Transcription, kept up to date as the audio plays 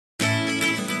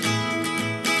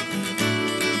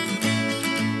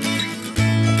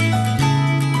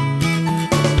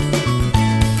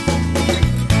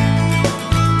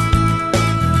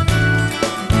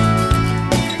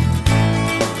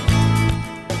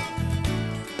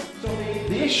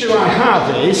The issue I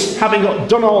have is, having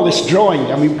done all this drawing,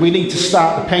 and we need to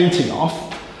start the painting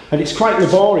off, and it's quite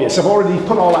laborious. I've already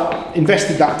put all that,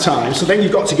 invested that time, so then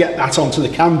you've got to get that onto the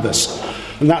canvas.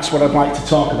 And that's what I'd like to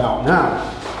talk about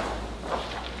now.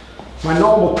 My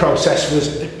normal process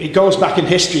was, it goes back in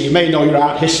history, you may know your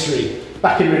art history,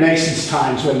 back in Renaissance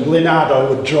times when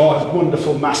Leonardo would draw a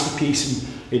wonderful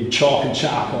masterpiece in chalk and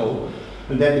charcoal,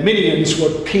 and then the minions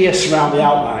would pierce around the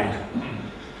outline.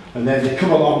 And then they'd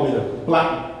come along with a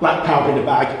black powder in a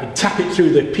bag and tap it through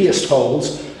the pierced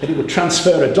holes, and it would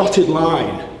transfer a dotted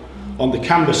line on the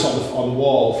canvas on the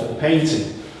wall for the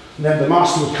painting. And then the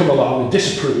master would come along and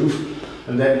disapprove,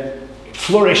 and then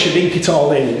flourish and ink it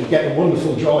all in and get a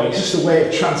wonderful drawing. It's just a way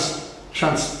of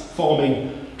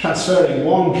transferring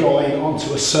one drawing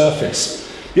onto a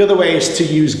surface. The other way is to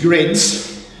use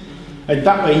grids, and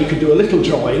that way you can do a little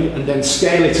drawing and then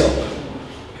scale it up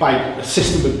by a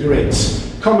system of grids.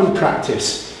 Common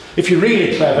practice. If you're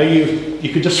really clever, you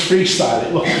could just freestyle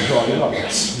it. Look at the drawing, oh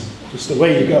yes, just the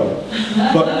way you go.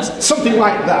 But something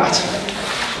like that,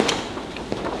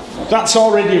 that's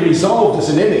already resolved as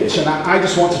an image, and I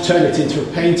just want to turn it into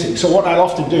a painting. So what I'll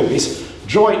often do is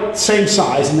draw it same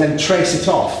size and then trace it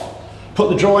off. Put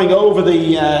the drawing over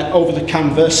the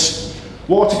canvas.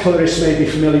 Watercolourists may be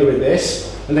familiar with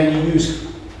this, and then you use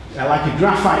like a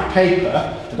graphite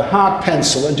paper with a hard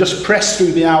pencil and just press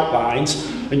through the outlines,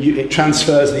 and it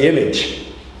transfers the image.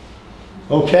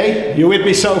 Okay, you with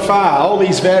me so far? All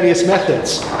these various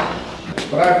methods.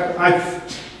 But I've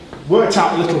worked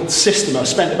out a little system. I've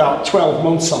spent about 12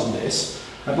 months on this.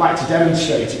 I'd like to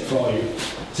demonstrate it for you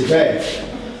today.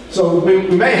 So we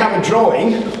may have a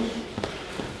drawing,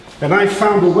 and I've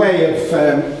found a way of,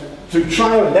 through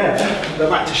trial and error, I'd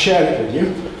like to share it with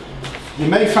you. You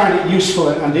may find it useful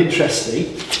and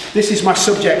interesting. This is my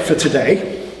subject for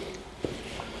today.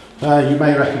 You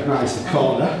may recognise the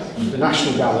corner, the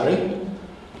National Gallery,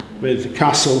 with the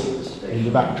castle in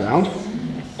the background.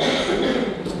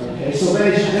 Okay, so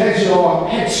there's your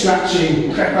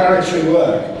head-scratching preparatory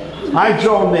work. I've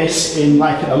drawn this in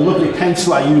like a lovely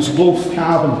pencil. I use Wolf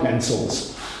carbon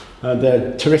pencils.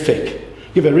 They're terrific.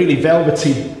 Give a really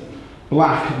velvety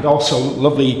black and also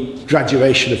lovely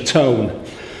graduation of tone.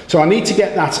 So I need to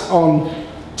get that on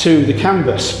to the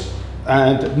canvas.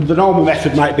 And the normal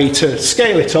method might be to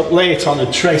scale it up, lay it on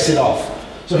and trace it off.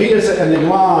 So here's an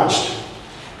enlarged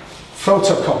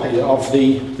photocopy of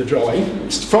the drawing.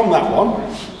 It's from that one.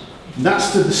 And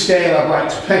that's to the scale I'd like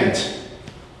to paint.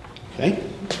 Okay.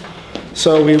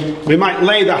 So we might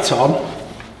lay that on,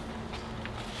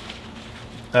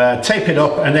 tape it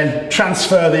up, and then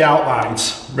transfer the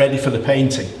outlines ready for the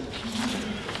painting.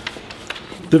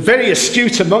 The very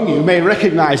astute among you may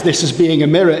recognise this as being a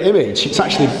mirror image. It's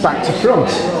actually back to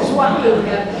front.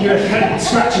 You're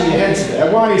scratching your heads there.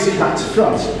 Why is it back to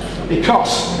front?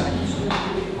 Because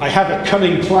I have a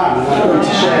cunning plan and I'm going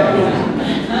to share it with you.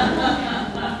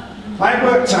 I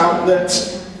worked out that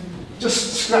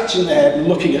just scratching there and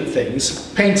looking at things,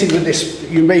 painting with this,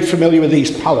 you may be familiar with these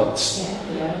palettes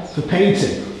for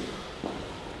painting.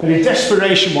 And in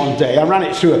desperation one day I ran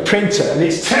it through a printer and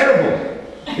it's terrible.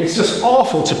 It's just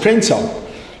awful to print on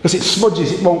because it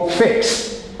smudges, it won't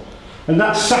fix. And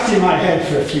that sat in my head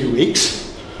for a few weeks,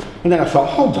 and then I thought,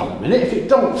 hold on a minute, if it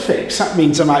don't fix, that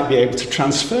means I might be able to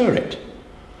transfer it.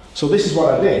 So this is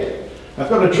what I did. I've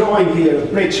got a drawing here of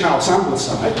Bridge House,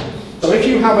 Ambleside. So if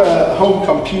you have a home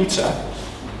computer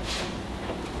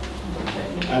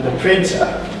and a printer,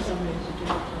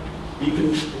 you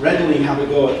can readily have a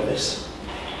go at this.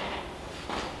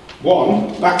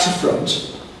 One, back to front.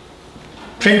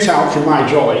 Print out from my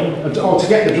drawing, and to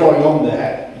get the drawing on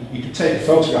there, you can take a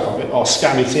photograph of it or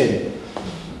scan it in.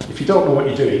 If you don't know what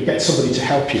you're doing, get somebody to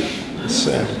help you.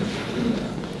 So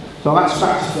that's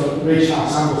back to front, Bridge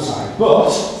House, Ambleside. But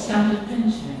standard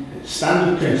printing.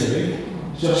 Standard printing.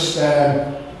 Just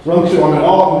run through on an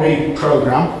ordinary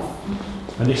program,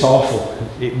 and it's awful.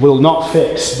 It will not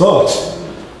fix. But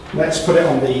let's put it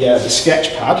on the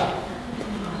sketch pad.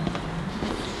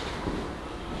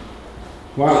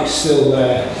 While it's still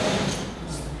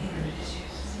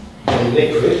in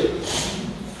liquid.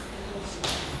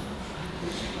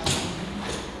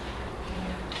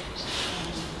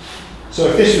 So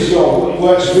if this was your, it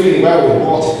works really well with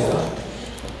watercolour.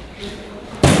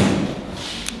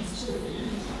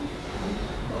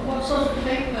 What sort of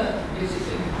paper is it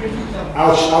that you printed on?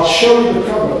 I'll show you the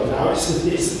product now. It's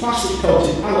the plastic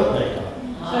coated palette paper.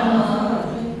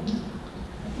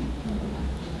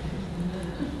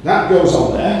 That goes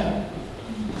on there.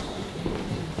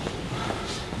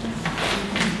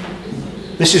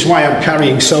 This is why I'm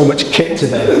carrying so much kit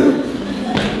today.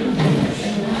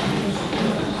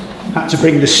 Had to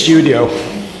bring the studio.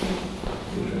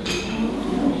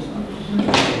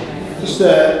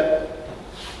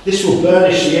 this will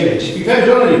burnish the image. If you've ever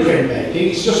done any printmaking,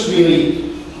 it's just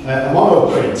really a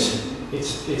monoprint.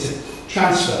 It's a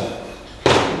transfer.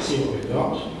 Let's see what we've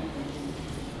got.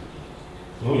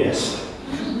 Oh yes.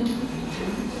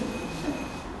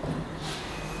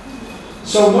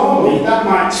 So normally that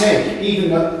might take,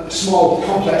 even a small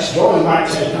complex drawing might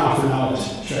take half an hour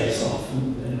to trace off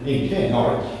and ink in,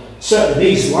 or certainly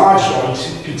these large drawings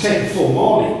can take a full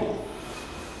morning.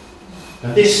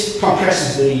 And this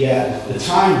compresses the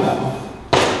time down.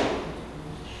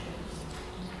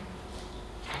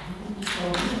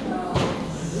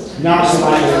 Now it's the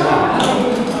light now.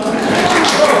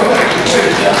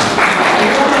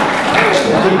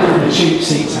 I think the cheap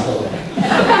seats have it.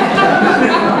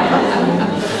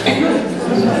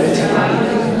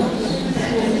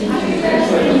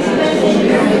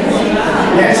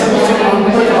 Yes, I'm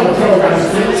putting on a program and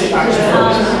flip it back to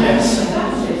front. Yes.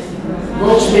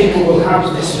 Most people will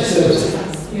have this facility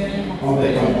on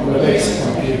their basic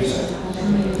computer.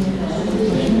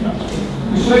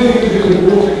 You say you can do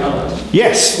the watercolour?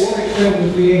 Yes. What extent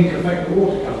does the ink affect the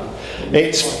watercolour?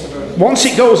 Once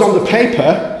it goes on the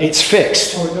paper, it's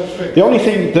fixed. Oh, it does fix. The only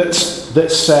thing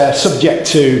that's subject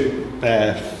to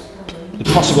the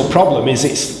possible problem is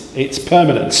its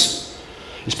permanence.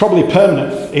 It's probably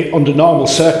permanent under normal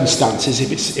circumstances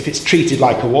if it's treated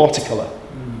like a watercolour.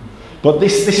 But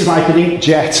this is like an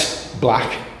inkjet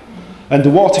black, and the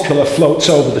watercolour floats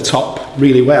over the top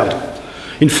really well.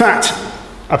 In fact,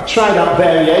 I've tried out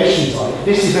variations on it.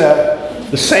 This is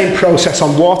the same process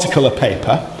on watercolour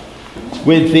paper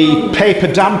with the paper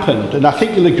dampened, and I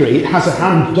think you'll agree it has a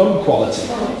hand-done quality.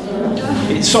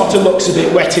 It sort of looks a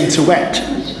bit wet into wet,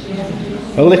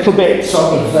 a little bit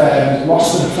sort of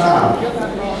lost and found.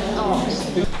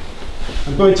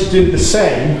 I'm going to do the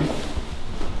same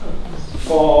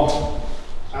for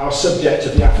our subject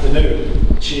of the afternoon,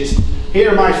 which is,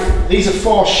 these are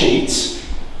 4 sheets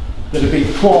that have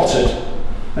been quartered,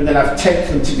 and then I've taped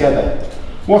them together.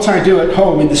 What I do at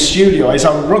home in the studio is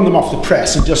I'll run them off the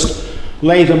press and just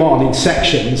lay them on in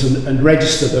sections and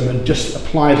register them and just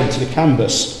apply them to the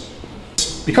canvas.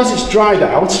 Because it's dried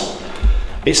out,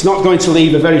 it's not going to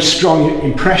leave a very strong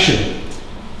impression.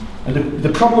 And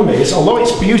the problem is, although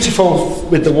it's beautiful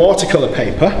with the watercolour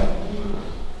paper,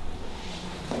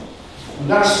 and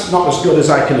that's not as good as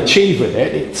I can achieve with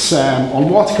it, it's on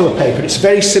watercolour paper, it's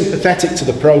very sympathetic to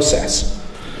the process.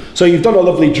 So you've done a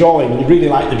lovely drawing, and you really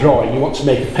like the drawing, you want to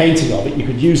make a painting of it, you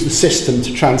could use the system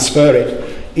to transfer it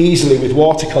easily with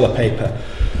watercolour paper.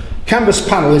 Canvas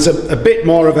panel is a bit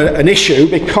more of an issue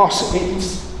because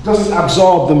it doesn't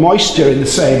absorb the moisture in the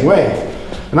same way.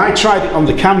 And I tried it on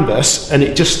the canvas and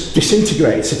it just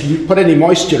disintegrates. If you put any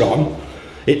moisture on,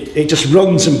 it just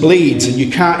runs and bleeds, and you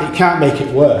can't make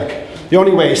it work. The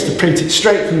only way is to print it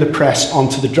straight from the press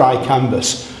onto the dry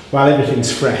canvas while everything's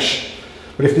fresh.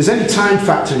 But if there's any time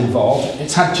factor involved,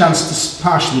 it's had a chance to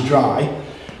partially dry,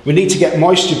 we need to get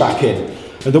moisture back in.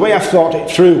 And the way I've thought it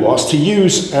through was to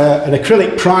use an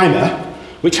acrylic primer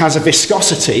which has a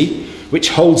viscosity which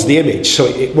holds the image so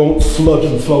it won't flood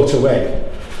and float away.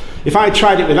 If I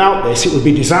tried it without this, it would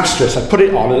be disastrous. I'd put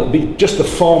it on and it would be just a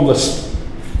formless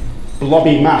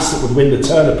blobby mass that would win the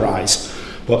Turner Prize.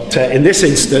 But in this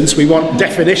instance, we want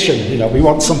definition. You know, we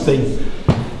want something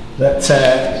that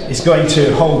is going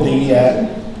to hold the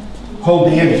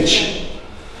image.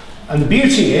 And the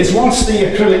beauty is, once the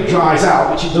acrylic dries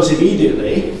out, which it does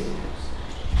immediately,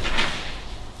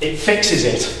 it fixes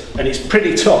it, and it's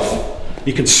pretty tough.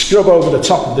 You can scrub over the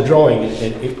top of the drawing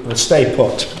and it will stay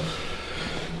put.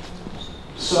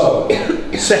 So,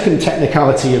 second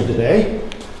technicality of the day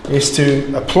is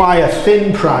to apply a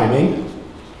thin priming.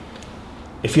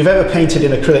 If you've ever painted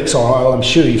in acrylics or oil, I'm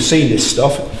sure you've seen this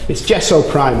stuff. It's gesso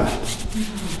primer.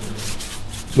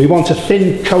 We want a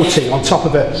thin coating on top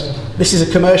of it. This is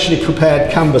a commercially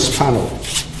prepared canvas panel.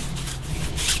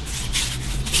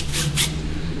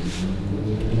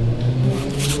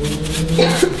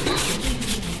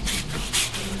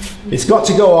 It's got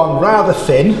to go on rather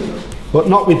thin, but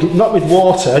not with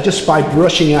water, just by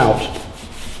brushing out.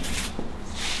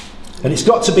 And it's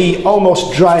got to be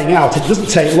almost drying out. It doesn't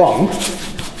take long.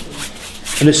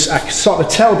 And I sort of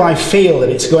tell by feel that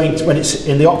it's going to, when it's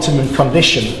in the optimum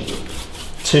condition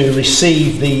to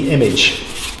receive the image.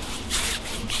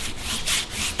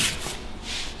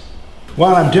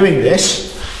 While I'm doing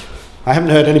this, I haven't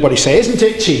heard anybody say, isn't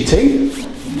it cheating?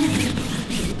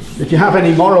 If you have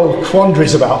any moral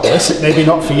quandaries about this, it may be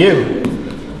not for you.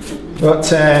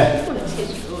 But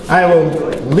I will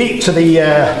leap to the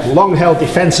long-held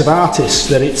defence of artists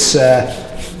that it's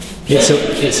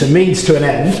a means to an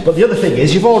end. But the other thing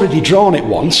is, you've already drawn it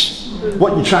once.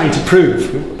 what you're trying to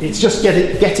prove. It's just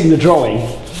getting the drawing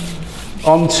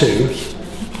onto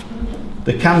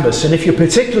the canvas. And if you're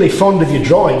particularly fond of your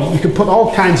drawing, you can put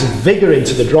all kinds of vigour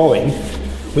into the drawing,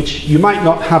 which you might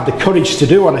not have the courage to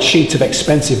do on a sheet of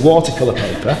expensive watercolour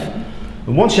paper.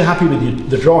 And once you're happy with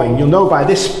the drawing, you'll know by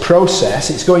this process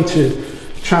it's going to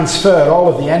transfer all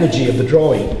of the energy of the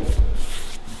drawing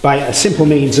by a simple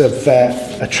means of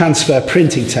a transfer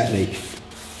printing technique.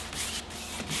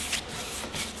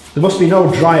 There must be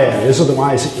no dry areas,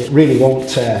 otherwise it really won't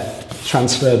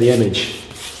transfer the image.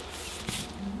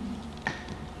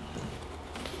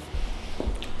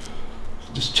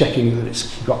 Just checking that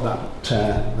it's got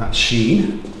that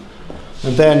sheen,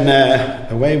 and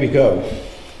then away we go.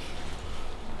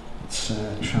 Let's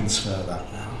transfer that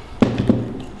now.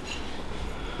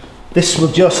 This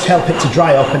will just help it to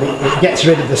dry up, and it gets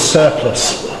rid of the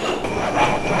surplus.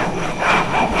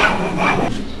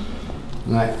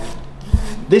 Right.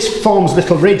 This forms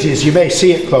little ridges. You may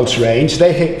see at close range.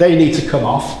 They need to come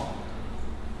off.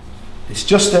 It's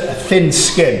just a thin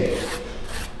skin.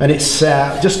 And it's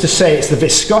just to say it's the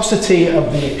viscosity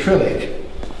of the acrylic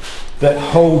that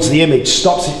holds the image,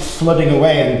 stops it flooding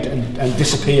away and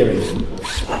disappearing.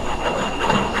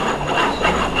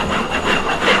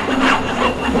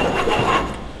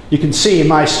 You can see in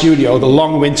my studio the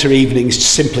long winter evenings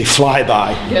simply fly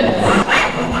by.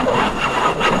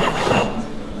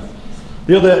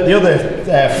 The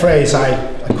other phrase I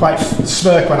quite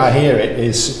smirk when I hear it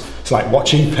is, it's like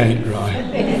watching paint dry.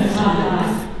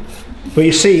 But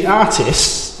you see,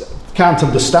 artists can't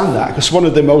understand that, because one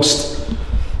of the most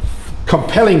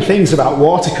compelling things about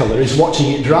watercolour is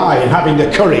watching it dry and having the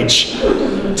courage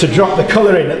to drop the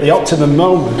colour in at the optimum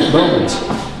moment.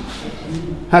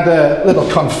 Had a little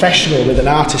confessional with an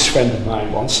artist friend of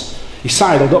mine once. He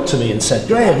sidled up to me and said,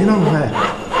 "Graham, you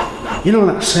know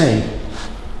that saying,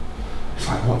 it's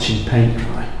like watching paint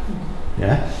dry."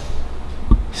 Yeah?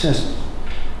 He says,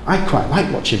 "I quite like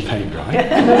watching paint dry."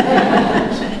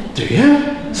 "Do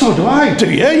you?" "So do I." "Do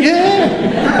you?" "Yeah."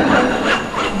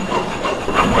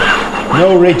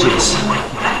 No ridges.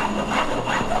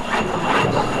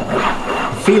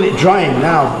 Feel it drying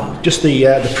now. Just the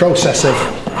process of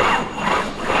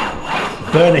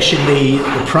burnishing the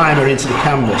primer into the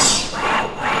canvas.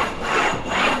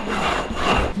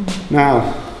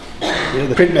 Now,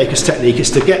 the printmaker's technique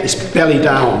is to get this belly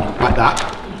down like that.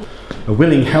 A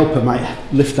willing helper might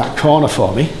lift that corner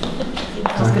for me.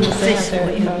 I was going to say so.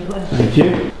 Thank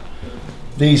you.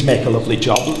 These make a lovely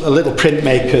job. A little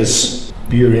printmaker's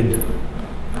burin.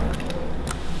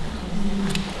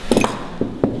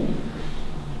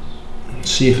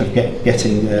 See if I'm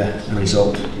getting a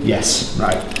result. Yes,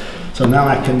 right. So now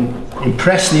I can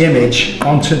impress the image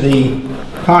onto the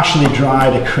partially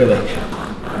dried acrylic,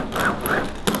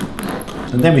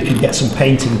 and then we can get some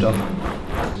painting done.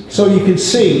 So you can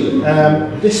see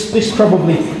this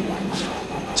probably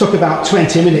took about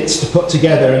 20 minutes to put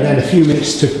together, and then a few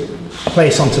minutes to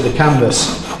place onto the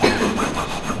canvas.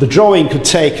 The drawing could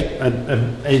take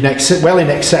well in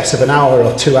excess of an hour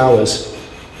or 2 hours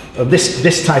of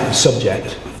this type of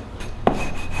subject.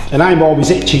 And I'm always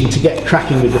itching to get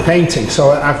cracking with the painting.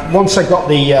 So once I got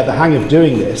the hang of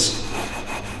doing this,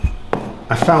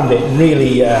 I found it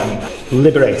really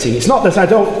liberating. It's not that I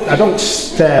don't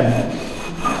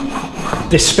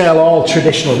dispel all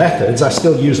traditional methods. I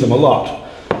still use them a lot.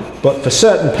 But for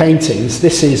certain paintings,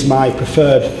 this is my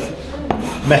preferred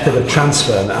method of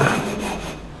transfer now.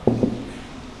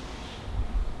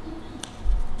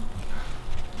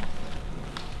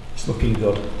 It's looking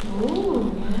good.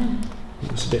 Ooh,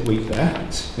 yeah. It's a bit weak there.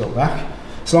 Let's go back.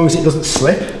 As long as it doesn't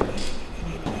slip.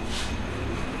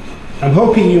 I'm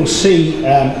hoping you'll see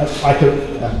like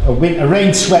a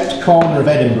rain-swept corner of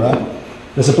Edinburgh.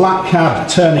 There's a black cab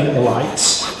turning at the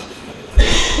lights.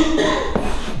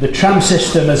 The tram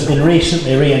system has been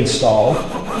recently reinstalled.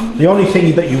 The only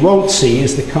thing that you won't see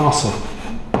is the castle.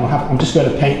 I'm just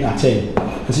going to paint that in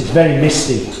because it's very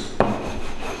misty.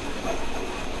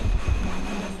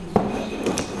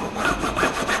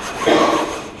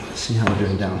 See how we're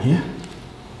doing down here.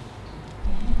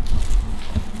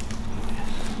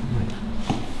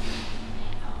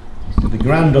 The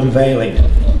grand unveiling.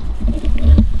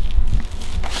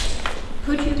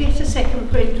 Could you get a second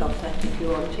print off that if you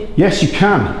wanted? Yes, you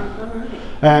can.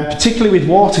 Alright. Particularly with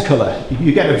watercolour,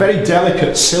 you get a very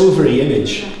delicate silvery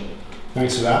image.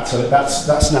 Thanks for that. So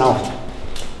that's now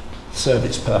served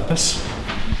its purpose.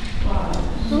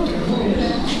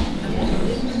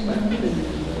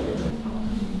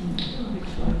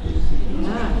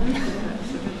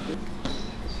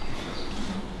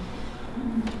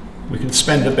 We can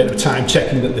spend a bit of time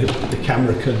checking that the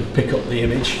camera can pick up the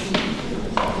image.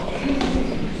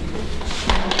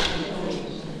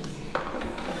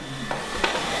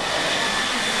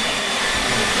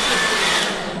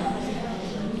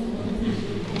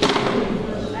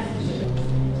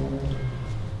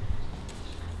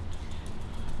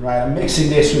 Right, I'm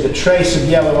mixing this with a trace of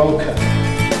yellow ochre.